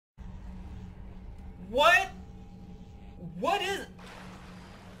What? What is...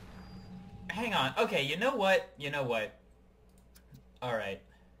 Hang on. Okay, you know what? You know what? Alright.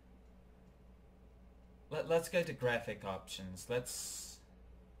 Let's go to graphic options. Let's...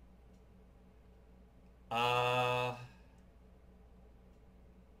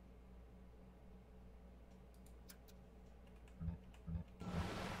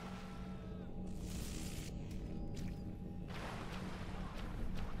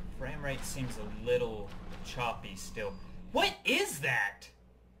 Frame rate seems a little choppy still. What is that?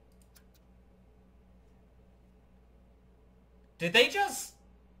 Did they just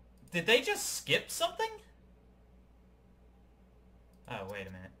skip something? Oh, wait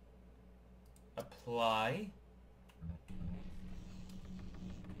a minute. Apply.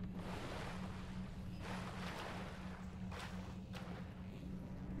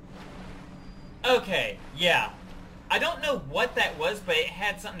 Okay, yeah. I don't know what that was, but it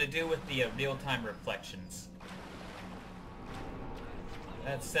had something to do with the real-time reflections.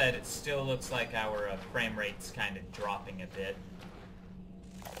 That said, it still looks like our frame rate's kind of dropping a bit.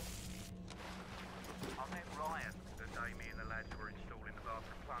 I met Ryan the day me and the lads were installing the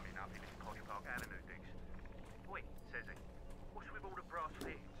bathroom plumbing up in his College Park Avenue digs. Wait, says he. What's with all the brass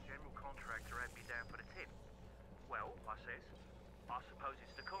fittings? General contractor had me down for the tip. Well, I says, I suppose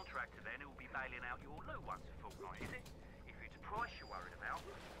it's the contractor then who'll be bailing out your loo once a fortnight, is it? If it's a price you're worried about,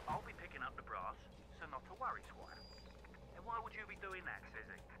 I'll be picking up the brass, so not to worry, Squire. And why would you be doing that, says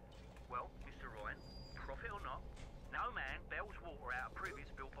he? Well, Mr. Ryan, profit or not, no man bails water out of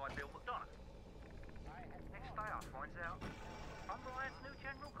previous built by Bill McDonough. Next day I finds out I'm Ryan's new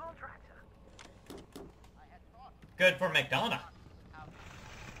general contractor. Good for McDonough.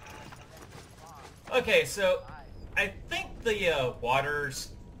 Okay, so I think the water's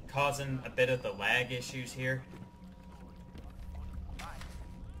causing a bit of the lag issues here.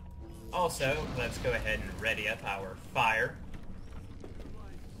 Also, let's go ahead and ready up our fire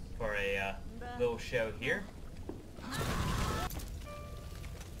for a little show here.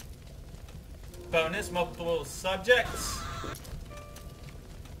 Bonus, multiple subjects.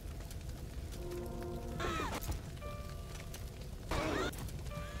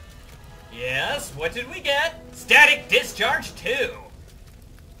 Yes, what did we get? Static discharge 2!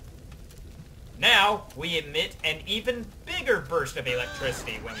 Now, we emit an even bigger burst of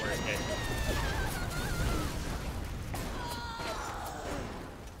electricity when we're hit.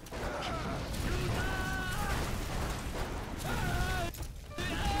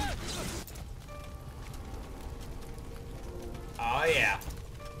 Oh yeah.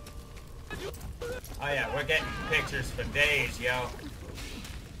 Oh yeah, we're getting pictures for days, yo.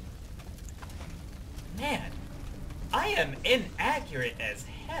 Man, I am inaccurate as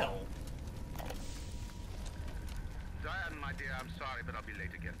hell. Diane, my dear, I'm sorry, but I'll be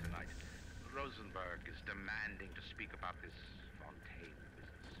late again tonight. Rosenberg is demanding to speak about this Fontaine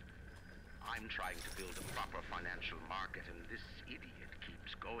business. I'm trying to build a proper financial market, and this idiot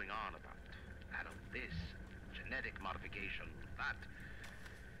keeps going on about nano this, genetic modification, that.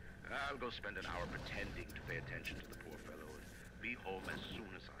 I'll go spend an hour pretending to pay attention to the poor fellow and be home as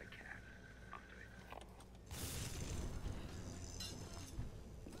soon as I can.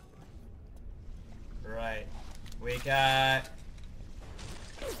 Right. We got...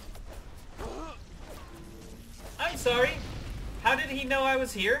 I'm sorry. How did he know I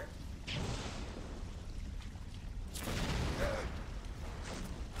was here?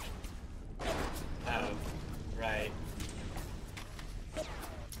 Oh, right.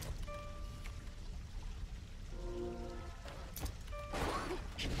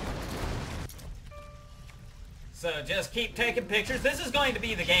 So just keep taking pictures. This is going to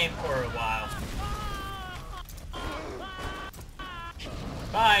be the game for a while.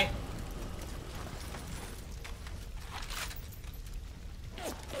 Bye.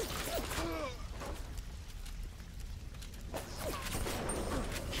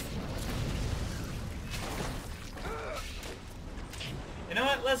 You know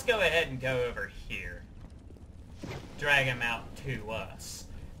what? Let's go ahead and go over here. Drag him out to us.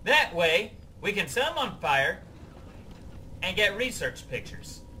 That way, we can set him on fire and get research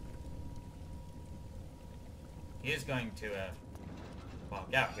pictures. He is going to,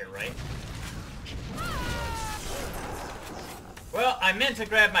 walk out here, right? Well, I meant to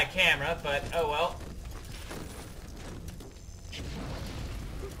grab my camera, but oh well.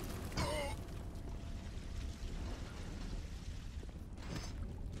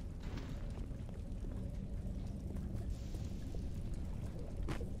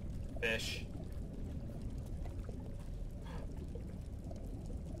 Fish.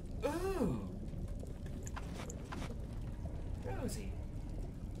 Ooh. Rosie.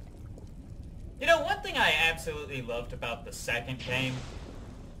 You know, one thing I absolutely loved about the second game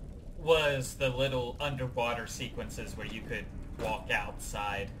was the little underwater sequences where you could walk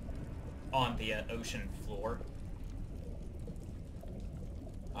outside on the ocean floor.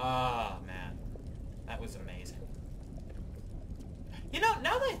 Ah, man. That was amazing. You know,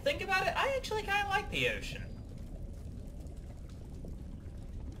 now that I think about it, I actually kind of like the ocean.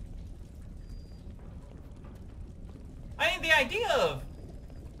 I mean, the idea of,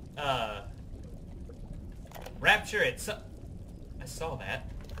 Rapture itself... I saw that.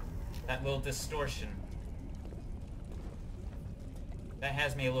 That little distortion. That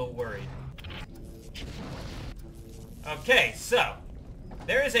has me a little worried. Okay, so...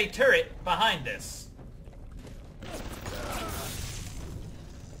 there is a turret behind this.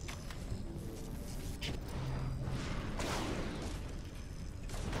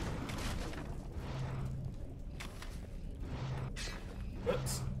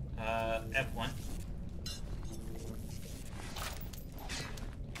 Whoops. F1.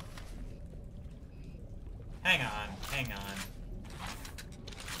 Hang on, hang on.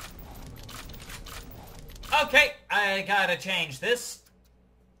 Okay, I gotta change this.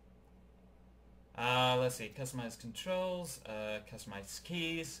 Let's see, customize controls, customize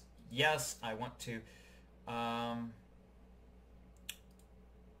keys. Yes, I want to,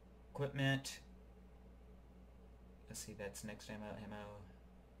 equipment. Let's see, that's next ammo.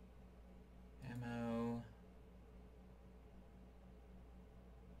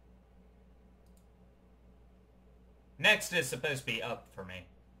 Next is supposed to be up for me.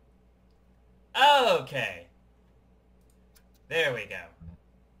 Okay. There we go.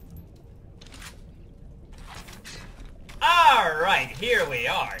 Alright, here we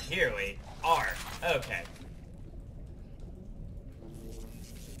are. Okay.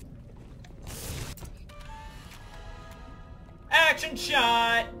 Action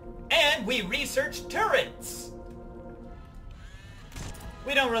shot! And we researched turrets!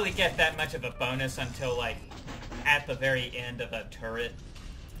 We don't really get that much of a bonus until, like, at the very end of a turret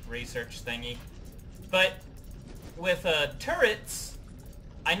research thingy. But with turrets,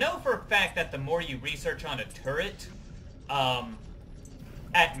 I know for a fact that the more you research on a turret,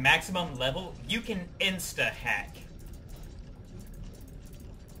 at maximum level, you can insta-hack.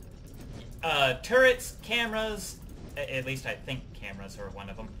 Turrets, cameras, at least I think cameras are one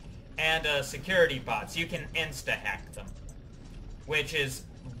of them, and security bots, you can insta-hack them, which is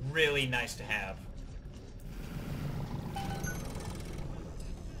really nice to have.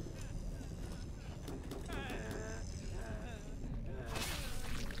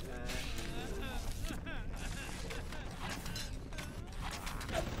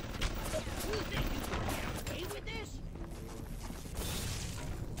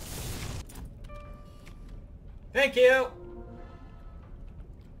 Thank you!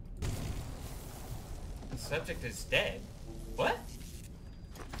 The subject is dead. What?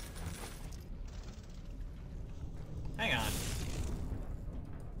 Hang on.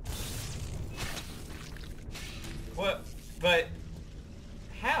 What? But...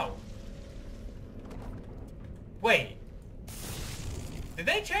 how? Wait. Did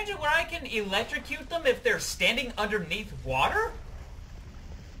they change it where I can electrocute them if they're standing underneath water?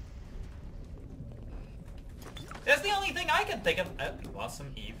 That's the only thing I can think of. Oh, lost some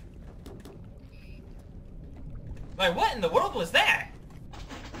Eve. Like, what in the world was that?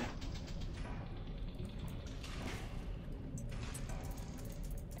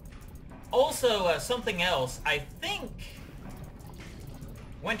 Also, something else. I think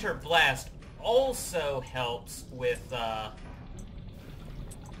Winter Blast also helps with,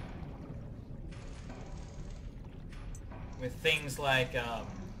 things like,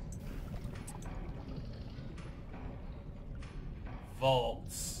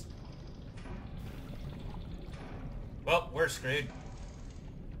 vaults. Well, we're screwed.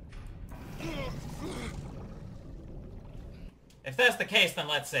 If that's the case, then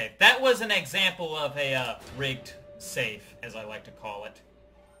let's save. That was an example of a rigged save, as I like to call it.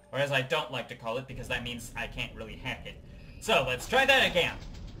 Or as I don't like to call it, because that means I can't really hack it. So, let's try that again.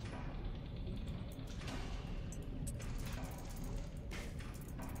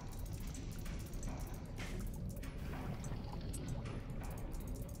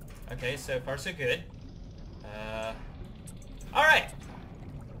 Okay, so far so good. Alright!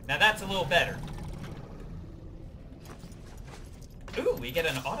 Now that's a little better. Ooh, we get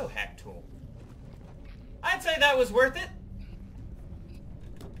an auto-hack tool. I'd say that was worth it.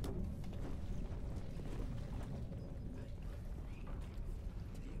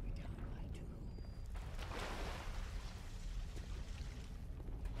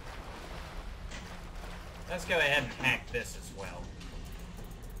 Let's go ahead and hack this as well.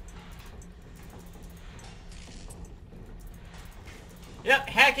 Yep,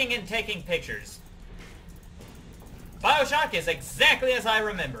 hacking and taking pictures. Bioshock is exactly as I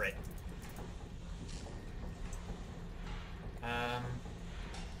remember it.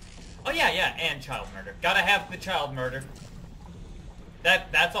 Oh yeah, and child murder. Gotta have the child murder.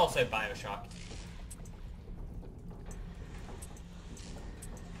 That's also Bioshock.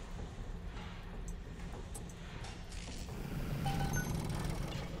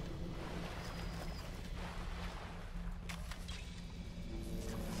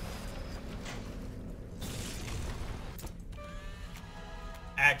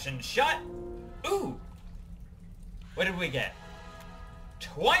 Action shot. Ooh! What did we get?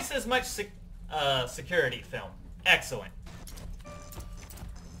 Twice as much security film. Excellent.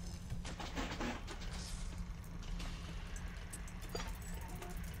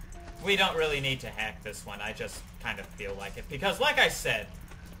 We don't really need to hack this one. I just kind of feel like it. Because like I said,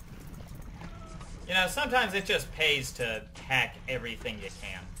 you know, sometimes it just pays to hack everything you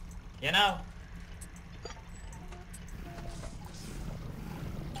can. You know?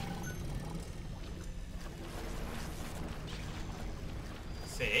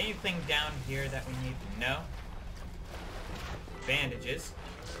 See, anything down here that we need to know? Bandages.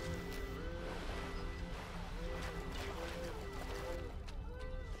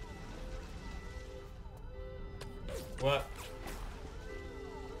 What?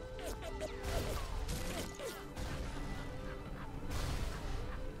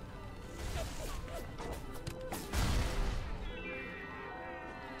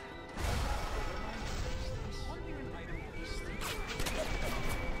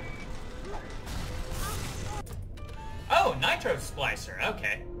 Oh, nitro splicer.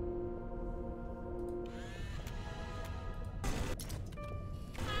 Okay.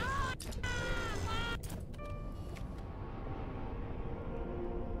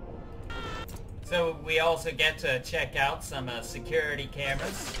 So we also get to check out some security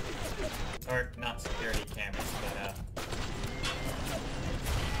cameras. Or, not security cameras, but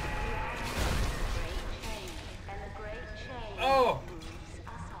oh!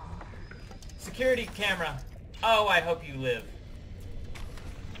 Security camera. Oh, I hope you live.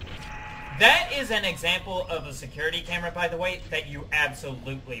 That is an example of a security camera, by the way, that you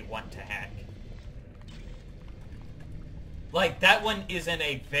absolutely want to hack. Like, that one is in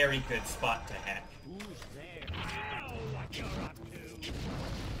a very good spot to hack. Who's there? I know what you're up to.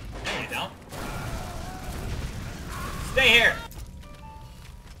 No, you don't. Stay here!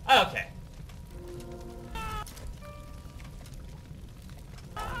 Okay.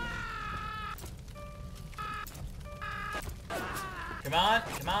 Come on,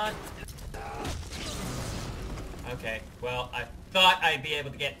 come on. Okay, well, I thought I'd be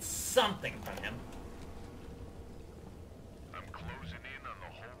able to get something from him. I'm closing in on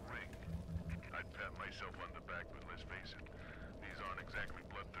the whole ring. I'd pat myself on the back, but let's face it, these aren't exactly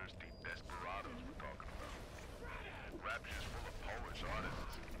bloodthirsty desperados we're talking about. Rapture's full of Polish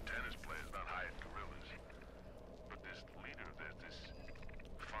artists and tennis players, not hired gorillas. But this leader of theirs, this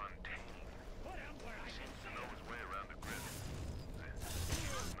Fontaine, he seems to know his way around the grid.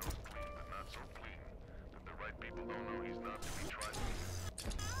 His nose clean, but not so clean that the right people don't know he's not to be trusted.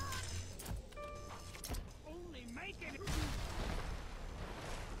 Only making it.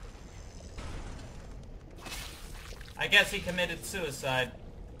 I guess he committed suicide.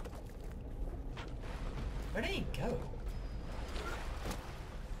 Where did he go?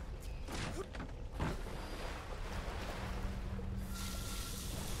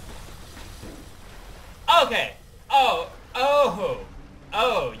 Okay.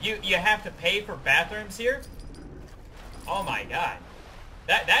 Oh, you have to pay for bathrooms here? Oh my god.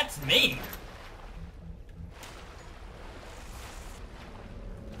 That's mean.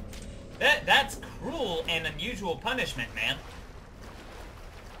 That's cruel and unusual punishment, man.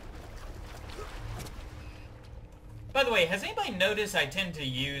 By the way, has anybody noticed I tend to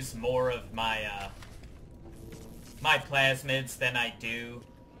use more of my my plasmids than I do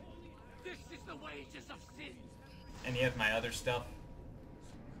This is the wages of sin. any of my other stuff?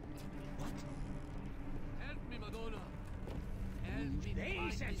 Help me, Madonna. Help me.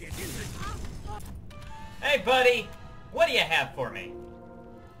 They said you did. Hey, buddy! What do you have for me?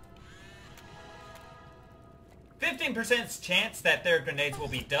 15% chance that their grenades will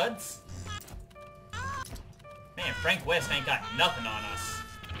be duds? Man, Frank West ain't got nothing on us.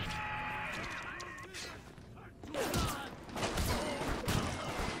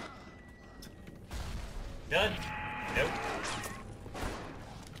 Dud? Nope.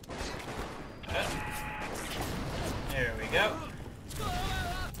 There we go.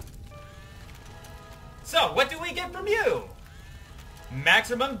 So, what do we get from you?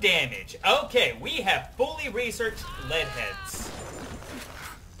 Maximum damage. Okay, we have fully researched lead heads.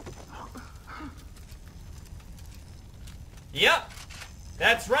 Yep,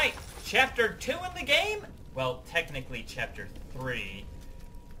 that's right. Chapter 2 in the game? Well, technically Chapter 3.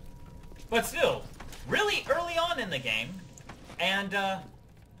 But still, really early on in the game. And,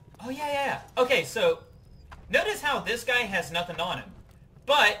 oh yeah. Okay, so, notice how this guy has nothing on him.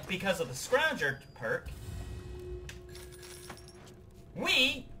 But, because of the Scrounger perk,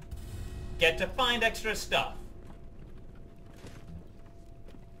 we get to find extra stuff.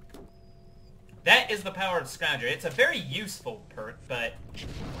 That is the power of Scrounger. It's a very useful perk, but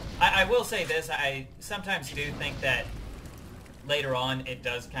I will say this, I sometimes do think that later on it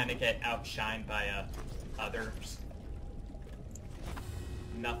does kind of get outshined by others.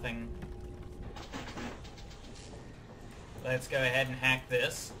 Nothing. Let's go ahead and hack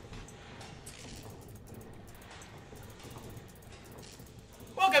this.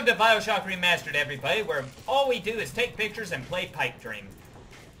 Welcome to Bioshock Remastered, everybody, where all we do is take pictures and play Pipe Dream.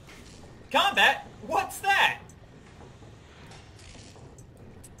 Combat? What's that?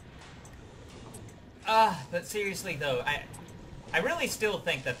 But seriously though, I really still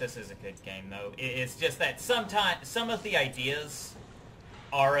think that this is a good game though. It's just that sometimes some of the ideas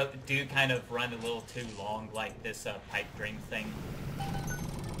do kind of run a little too long, like this Pipe Dream thing.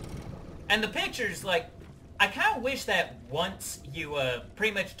 And the pictures, like, I kind of wish that once you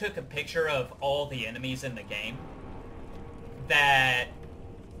pretty much took a picture of all the enemies in the game, that,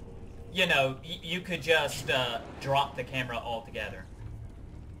 you know, you could just drop the camera altogether.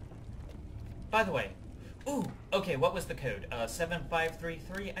 By the way, ooh, okay, what was the code?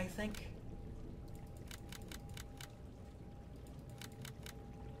 7533, I think?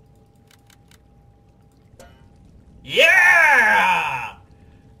 Yeah!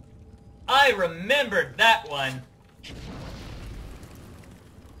 I remembered that one.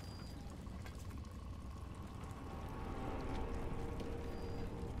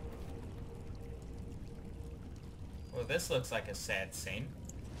 Well, this looks like a sad scene.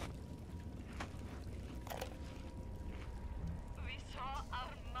 We saw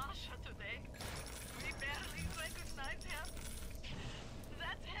our Masha today. We barely recognized her.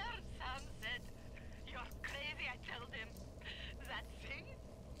 That's her, Sam said. You're crazy, I told him. That thing?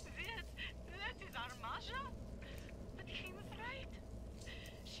 That is our Masha? But he was right.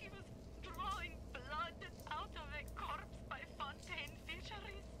 She was drawing blood out of a corpse by Fontaine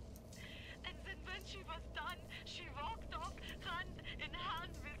Fisheries. And then when she was done, she walked off hand in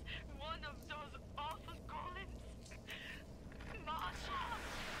hand with one of those awful golems. Masha!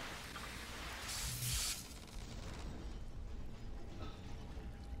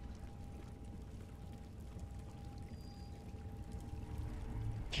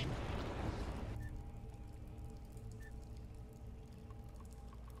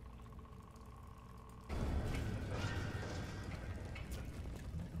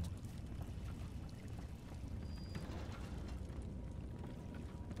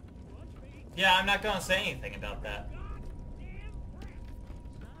 Yeah, I'm not gonna say anything about that.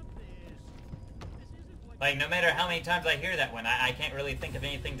 Like, no matter how many times I hear that one, I can't really think of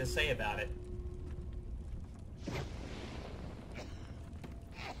anything to say about it.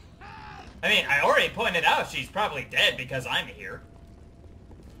 I mean, I already pointed out she's probably dead because I'm here.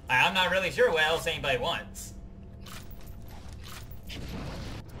 I'm not really sure what else anybody wants.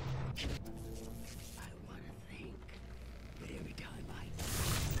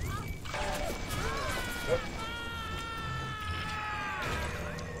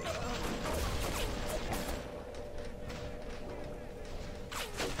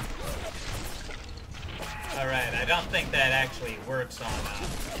 Alright, I don't think that actually works on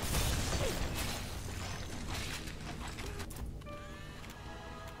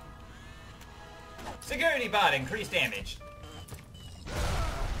Security bot, increased damage.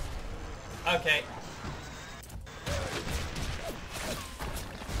 Okay.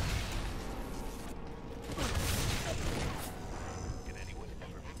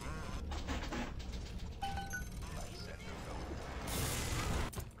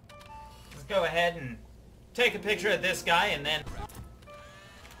 Let's go ahead and take a picture of this guy and then...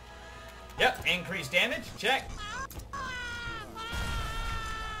 Yep, increased damage, check.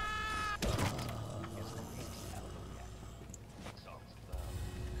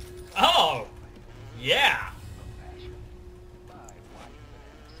 Oh! Yeah!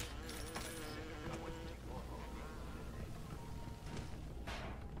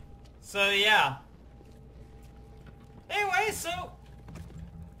 So, yeah. Anyway, so...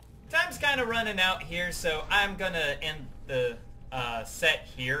 time's kind of running out here, so I'm gonna end the set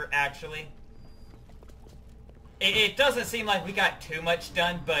here, actually. It doesn't seem like we got too much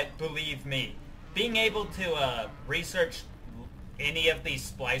done, but believe me, being able to research any of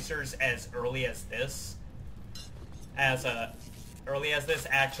these splicers as early as this as early as this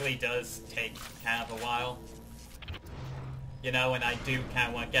actually does take kind of a while. You know, and I do kind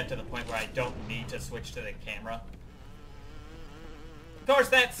of want to get to the point where I don't need to switch to the camera. Of course,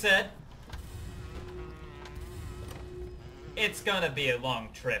 that said, it's gonna be a long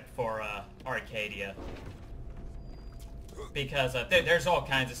trip for Arcadia. Because there's all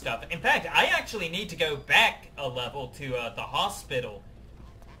kinds of stuff. In fact, I actually need to go back a level to the hospital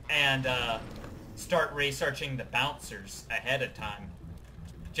and start researching the bouncers ahead of time.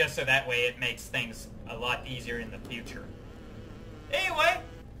 Just so that way it makes things a lot easier in the future. Anyway,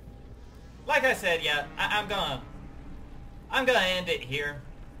 like I said, yeah, I'm gonna end it here.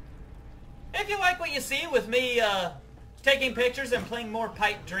 If you like what you see with me taking pictures and playing more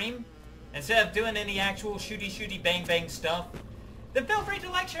Pipe Dream, instead of doing any actual shooty bang bang stuff, then feel free to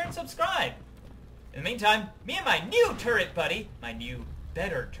like, share, and subscribe. In the meantime, me and my new turret buddy, my new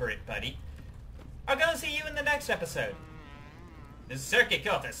better turret buddy, are gonna see you in the next episode. This is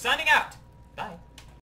Circuitcultist signing out. Bye.